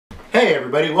Hey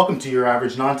everybody, welcome to Your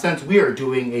Average Nonsense. We are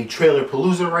doing a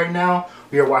Trailerpalooza right now.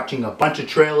 We are watching a bunch of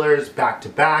trailers back to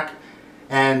back.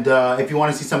 And if you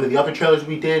want to see some of the other trailers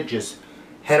we did, just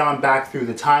head on back through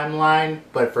the timeline.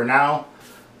 But for now,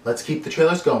 let's keep the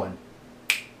trailers going.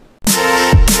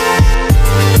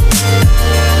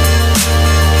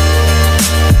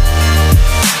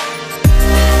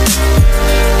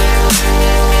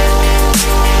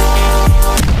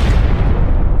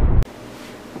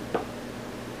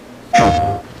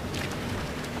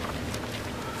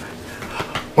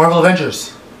 Marvel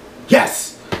Avengers.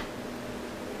 Yes!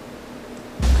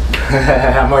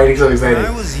 I'm already so excited. When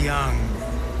I was young,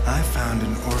 I found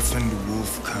an orphaned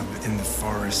wolf cub in the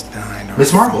forest behind our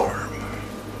Miss Marvel. farm.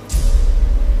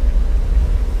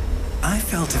 I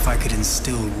felt if I could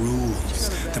instill rules,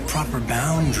 the proper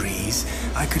boundaries,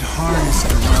 I could harness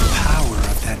the raw power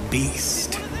of that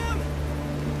beast.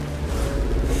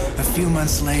 A few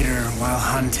months later, while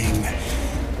hunting,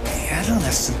 the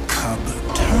adolescent cub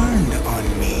turned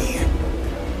on me.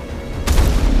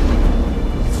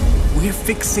 We're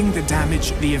fixing the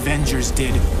damage the Avengers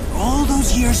did all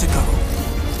those years ago.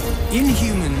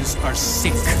 Inhumans are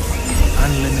sick.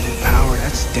 Unlimited power,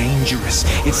 that's dangerous.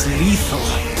 It's lethal.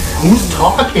 Who's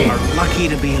talking? We're lucky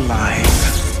to be alive.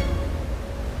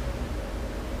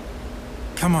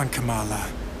 Come on, Kamala.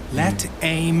 Let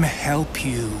AIM help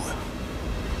you.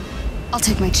 I'll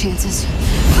take my chances.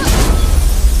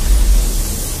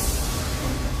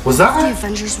 Was that? The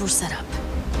Avengers were set up.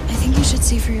 I think you should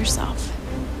see for yourself.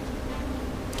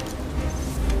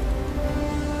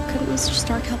 Couldn't Mr.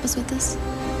 Stark help us with this?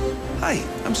 Hi,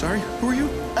 I'm sorry. Who are you?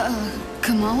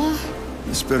 Kamala?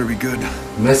 This better be good.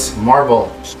 Miss Marvel.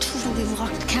 He totally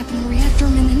locked Cap in the reactor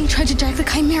room and then he tried to jack the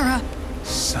Chimera.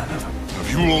 Son of a... Have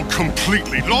you all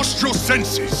completely lost your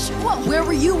senses? What? Where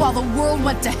were you while the world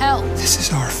went to hell? This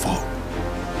is our fault.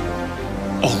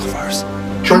 All of ours.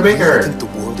 Troy You Baker. think the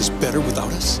world is better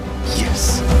without us?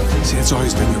 Yes. See, it's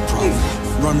always been your problem.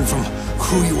 Running from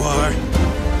who you are,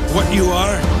 what you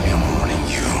are. I am warning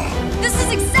you. This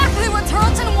is exactly what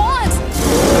Tarleton wants!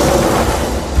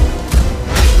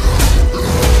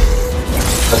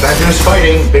 Avengers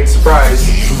fighting, big surprise.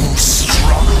 You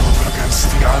struggle against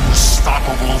the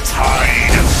unstoppable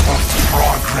tide of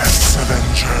progress,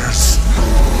 Avengers.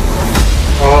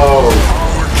 Oh.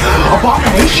 Our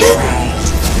Abomination?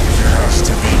 has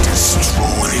to be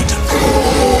destroyed.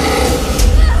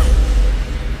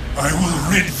 I will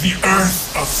rid the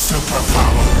Earth of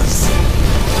superpowers,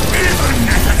 even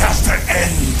if it has to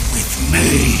end with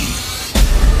me.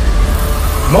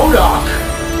 Modok.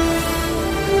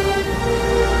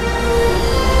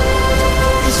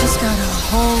 It's just got a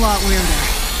whole lot weirder.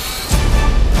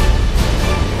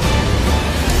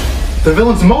 The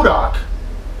villain's Modok.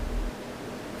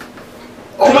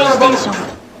 Oh my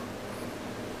god.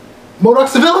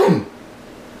 Modok's the villain.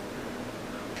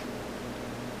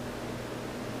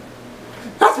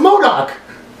 That's Modok.